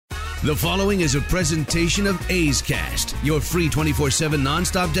The following is a presentation of A's Cast, your free 24/7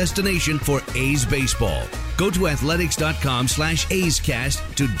 nonstop destination for A's baseball. Go to athletics.com/A's Cast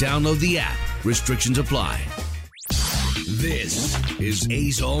to download the app. Restrictions apply. This is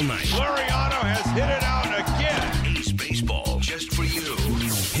A's All Night. Laureano has hit it out again. A's baseball just for you.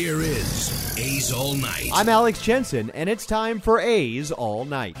 Here is A's All Night. I'm Alex Jensen, and it's time for A's All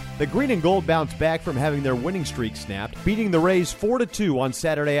Night. The Green and Gold bounced back from having their winning streak snapped, beating the Rays 4-2 on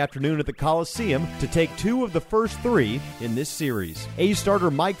Saturday afternoon at the Coliseum to take two of the first three in this series. A's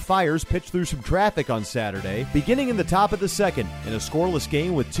starter Mike Fiers pitched through some traffic on Saturday. Beginning in the top of the second, in a scoreless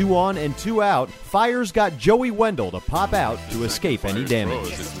game with 2 on and 2 out, Fiers got Joey Wendell to pop out to escape any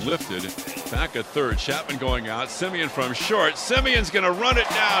damage. It's lifted back at third. Chapman going out. Semien from short. Semien's going to run it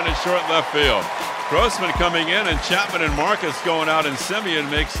down in short left field. Grossman coming in, and Chapman and Marcus going out, and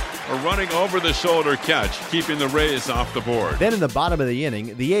Semien makes a running over-the-shoulder catch, keeping the Rays off the board. Then in the bottom of the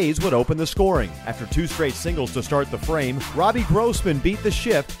inning, the A's would open the scoring. After 2 straight singles to start the frame, Robbie Grossman beat the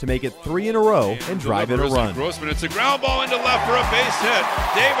shift to make it 3 in a row and drive in a run. Grossman, it's a ground ball into left for a base hit.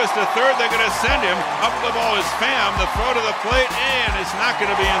 Davis to third, they're going to send him. Up the ball is Pham, the throw to the plate, and it's not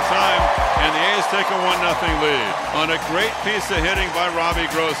going to be in time, and the A's take a 1-0 lead on a great piece of hitting by Robbie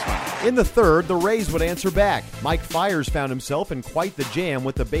Grossman. In the third, the Rays would answer back. Mike Fiers found himself in quite the jam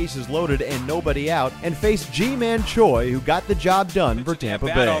with the bases loaded and nobody out, and faced Ji-Man Choi, who got the job done for Tampa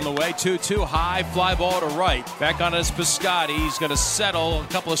Bay. On the way, 2-2, high fly ball to right. Back on his Piscotty. He's going to settle a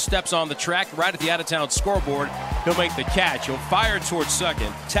couple of steps on the track right at the out-of-town scoreboard. He'll make the catch. He'll fire towards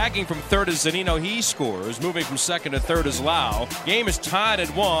second. Tagging from third is Zunino. He scores. Moving from second to third is Lau. Game is tied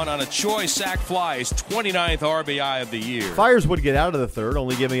at 1 on a Choi sac fly, his 29th RBI of the year. Fiers would get out of the third,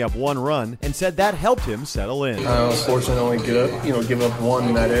 only giving up 1 run, and said that helped him settle in. I was fortunate to only give up 1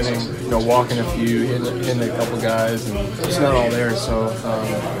 in that inning. Walking a few, hitting a couple guys, and it's not all there. So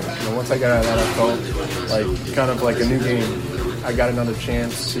once I got out of that, I felt like kind of like a new game. I got another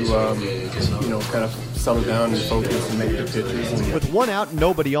chance to kind of settle down and focus and make the pitches. With 1 out and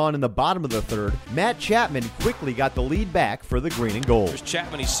nobody on in the bottom of the third, Matt Chapman quickly got the lead back for the Green and Gold. Here's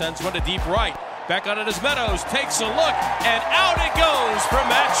Chapman. He sends one to deep right. Back on it is Meadows. Takes a look, and out it goes from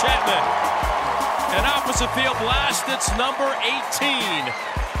Matt Chapman. An opposite field blast. It's number 18.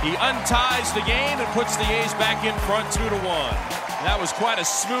 He unties the game and puts the A's back in front 2-1. That was quite a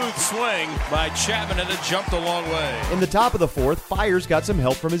smooth swing by Chapman, and it jumped a long way. In the top of the fourth, Fiers got some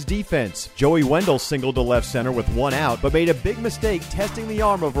help from his defense. Joey Wendell singled to left center with 1 out, but made a big mistake testing the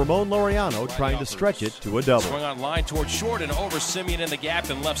arm of Ramon Laureano, trying to stretch it to a double. Swing on line towards short and over Semien in the gap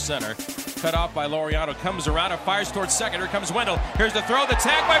in left center. Cut off by Laureano, comes around and fires towards second. Here comes Wendell. Here's the throw, the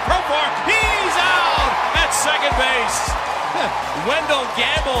tag by Profar. He's out at second base. Wendell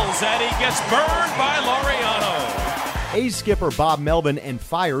gambles and he gets burned by Laureano. A's skipper Bob Melvin and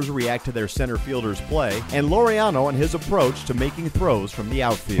Fiers react to their center fielder's play, and Laureano on his approach to making throws from the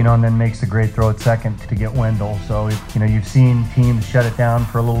outfield. And then makes a great throw at second to get Wendell. So, you've seen teams shut it down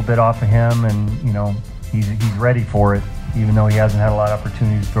for a little bit off of him, and, he's ready for it, even though he hasn't had a lot of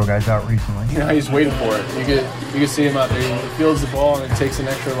opportunities to throw guys out recently. He's waiting for it. You can see him out there. He fields the ball, and it takes an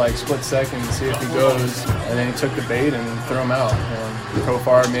extra split second to see if he goes. And then he took the bait and threw him out.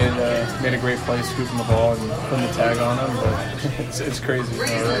 Profar made a great play, scooping the ball and putting the tag on him. But it's crazy.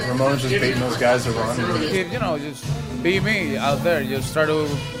 Ramon's just baiting those guys to run. Just be me out there. Just try to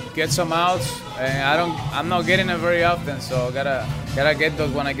get some outs, and I'm not getting it very often, so gotta get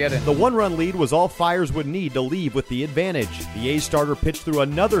those when I get it. The 1-run lead was all Fiers would need to leave with the advantage. The A's starter pitched through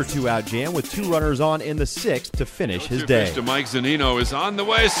another 2-out jam with 2 runners on in the 6th to finish his day. Pitch to Mike Zunino is on the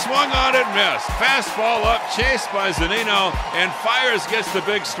way, swung on and missed. Fastball up, chased by Zunino, and Fiers gets the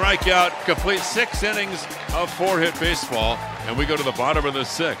big strikeout. Complete 6 innings of 4-hit baseball. And we go to the bottom of the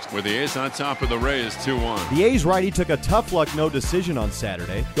 6th, with the A's on top of the Rays 2-1. The A's righty took a tough luck no decision on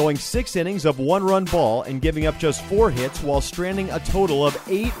Saturday, going 6 innings of 1-run ball and giving up just 4 hits while stranding a total of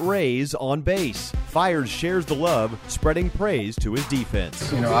 8 Rays on base. Fiers shares the love, spreading praise to his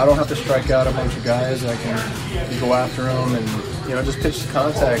defense. I don't have to strike out a bunch of guys. I can go after them and just pitch to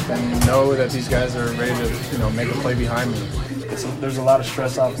contact and know that these guys are ready to make a play behind me. There's a lot of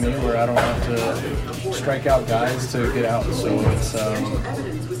stress off me where I don't have to strike out guys to get out. So it's,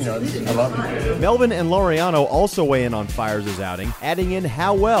 I love it. Melvin and Laureano also weigh in on Fiers' outing, adding in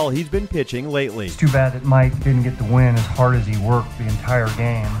how well he's been pitching lately. It's too bad that Mike didn't get the win as hard as he worked the entire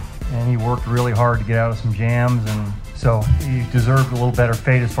game. And he worked really hard to get out of some jams, and so he deserved a little better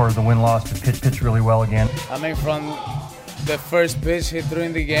fate as far as the win-loss, but pitched really well again. From the first pitch he threw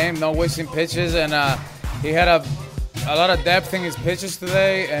in the game, no wasting pitches, and he had a lot of depth in his pitches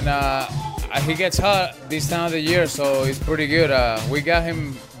today, and he gets hot this time of the year, so he's pretty good. We got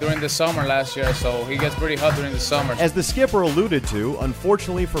him during the summer last year, so he gets pretty hot during the summer. As the skipper alluded to,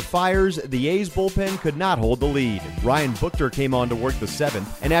 unfortunately for Fiers, the A's bullpen could not hold the lead. Ryan Buchter came on to work the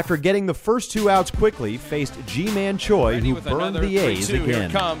seventh, and after getting the first 2 outs quickly, faced G-Man Choi, who burned the A's again. Here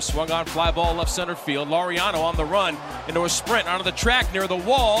it comes, swung on fly ball left center field. Laureano on the run into a sprint onto the track near the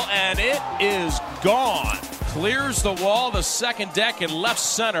wall, and it is gone. Clears the wall, the second deck in left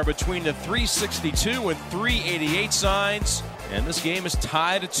center between the 362 and 388 signs. And this game is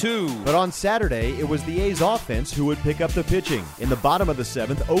tied at 2. But on Saturday, it was the A's offense who would pick up the pitching. In the bottom of the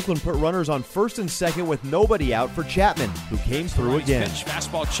seventh, Oakland put runners on first and second with nobody out for Chapman, who came through again. Pitch,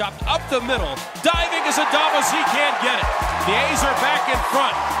 fastball chopped up the middle. Diving is Adames. He can't get it. The A's are back in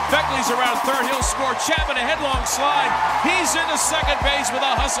front. Beckley's around third. He'll score. Chapman a headlong slide. He's into second base with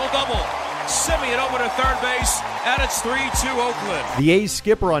a hustle double. Semien over to third base, and it's 3-2 Oakland. The A's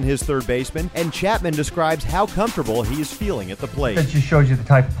skipper on his third baseman, and Chapman describes how comfortable he is feeling at the plate. It just shows you the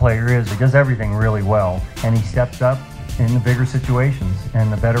type of player he is. He does everything really well, and he steps up in the bigger situations,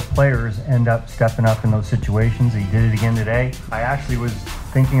 and the better players end up stepping up in those situations. He did it again today. I actually was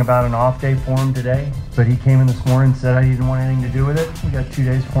thinking about an off day for him today, but he came in this morning and said he didn't want anything to do with it. We got 2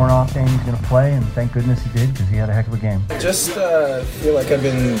 days for an off day and he's going to play, and thank goodness he did, because he had a heck of a game. Just feel like I've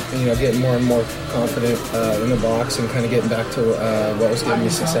been getting more and more confident in the box and kind of getting back to what was giving me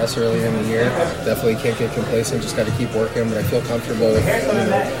success earlier in the year. Definitely can't get complacent, just got to keep working, but I feel comfortable with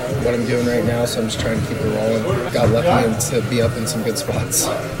what I'm doing right now, so I'm just trying to keep it rolling. Got lucky to be up in some good spots.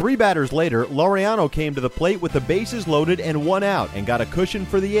 3 batters later, Laureano came to the plate with the bases loaded and 1 out, and got a cushion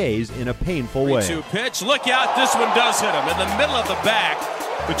for the A's in a painful way. 3-2 pitch. Look out, this one does hit him in the middle of the back.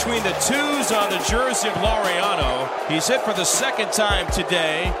 Between the twos on the jersey of Laureano. He's hit for the second time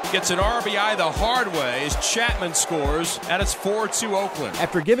today. Gets an RBI the hard way as Chapman scores, and it's 4-2 Oakland.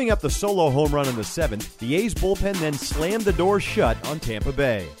 After giving up the solo home run in the seventh, the A's bullpen then slammed the door shut on Tampa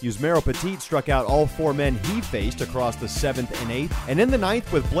Bay. Yusmeiro Petit struck out all 4 men he faced across the 7th and 8th, and in the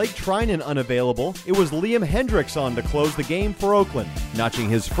 9th, with Blake Treinen unavailable, it was Liam Hendriks on to close the game for Oakland, notching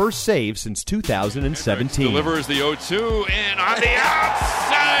his first save since 2017. Hendricks delivers the 0-2, and on the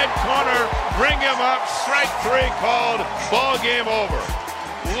outside corner, bring him up, strike 3 called, ball game over.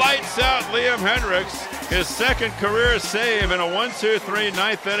 Lights out Liam Hendriks, his second career save in a 1-2-3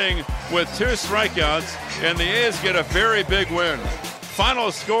 ninth inning with 2 strikeouts, and the A's get a very big win.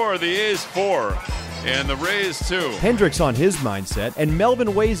 Final score, the A's 4 and the Rays 2. Hendriks on his mindset, and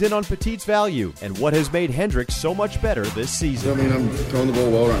Melvin weighs in on Petit's value and what has made Hendriks so much better this season. I mean, I'm throwing the ball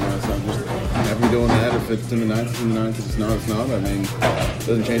well right now, so I'm just happy doing that. If it's in the 9th, it's in the 9th. If it's not, it's not. I mean, it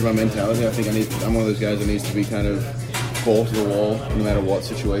doesn't change my mentality. I think I'm one of those guys that needs to be kind of ball to the wall no matter what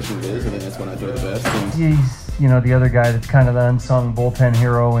situation it is. I think that's when I throw the best. And He's, the other guy that's kind of the unsung bullpen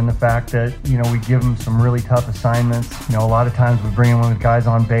hero in the fact that, we give him some really tough assignments. A lot of times we bring him with guys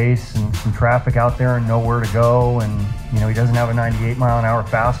on base and some traffic out there and nowhere to go. And, he doesn't have a 98-mile-an-hour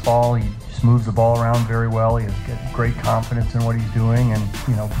fastball. He just moves the ball around very well. He has got great confidence in what he's doing. And,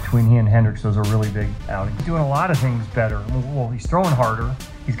 between he and Hendriks, those are really big outings. He's doing a lot of things better. Well, he's throwing harder.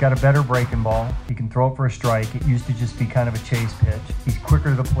 He's got a better breaking ball. He can throw it for a strike. It used to just be kind of a chase pitch. He's quicker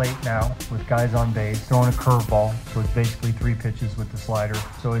to the plate now with guys on base, throwing a curveball. So it's basically 3 pitches with the slider.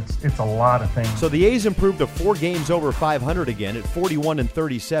 So it's a lot of things. So the A's improved to 4 games over 500 again at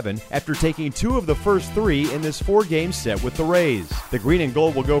 41-37 after taking 2 of the first 3 in this 4-game set with the Rays. The Green and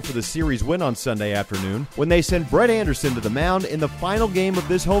Gold will go for the series win on Sunday afternoon when they send Brett Anderson to the mound in the final game of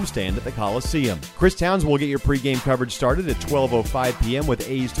this homestand at the Coliseum. Chris Towns will get your pregame coverage started at 12:05 p.m.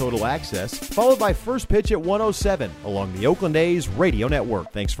 with A's Total Access, followed by first pitch at 1:07 along the Oakland A's radio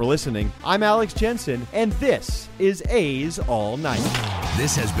network. Thanks for listening. I'm Alex Jensen, and this is A's All Night.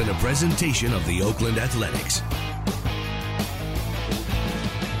 This has been a presentation of the Oakland Athletics.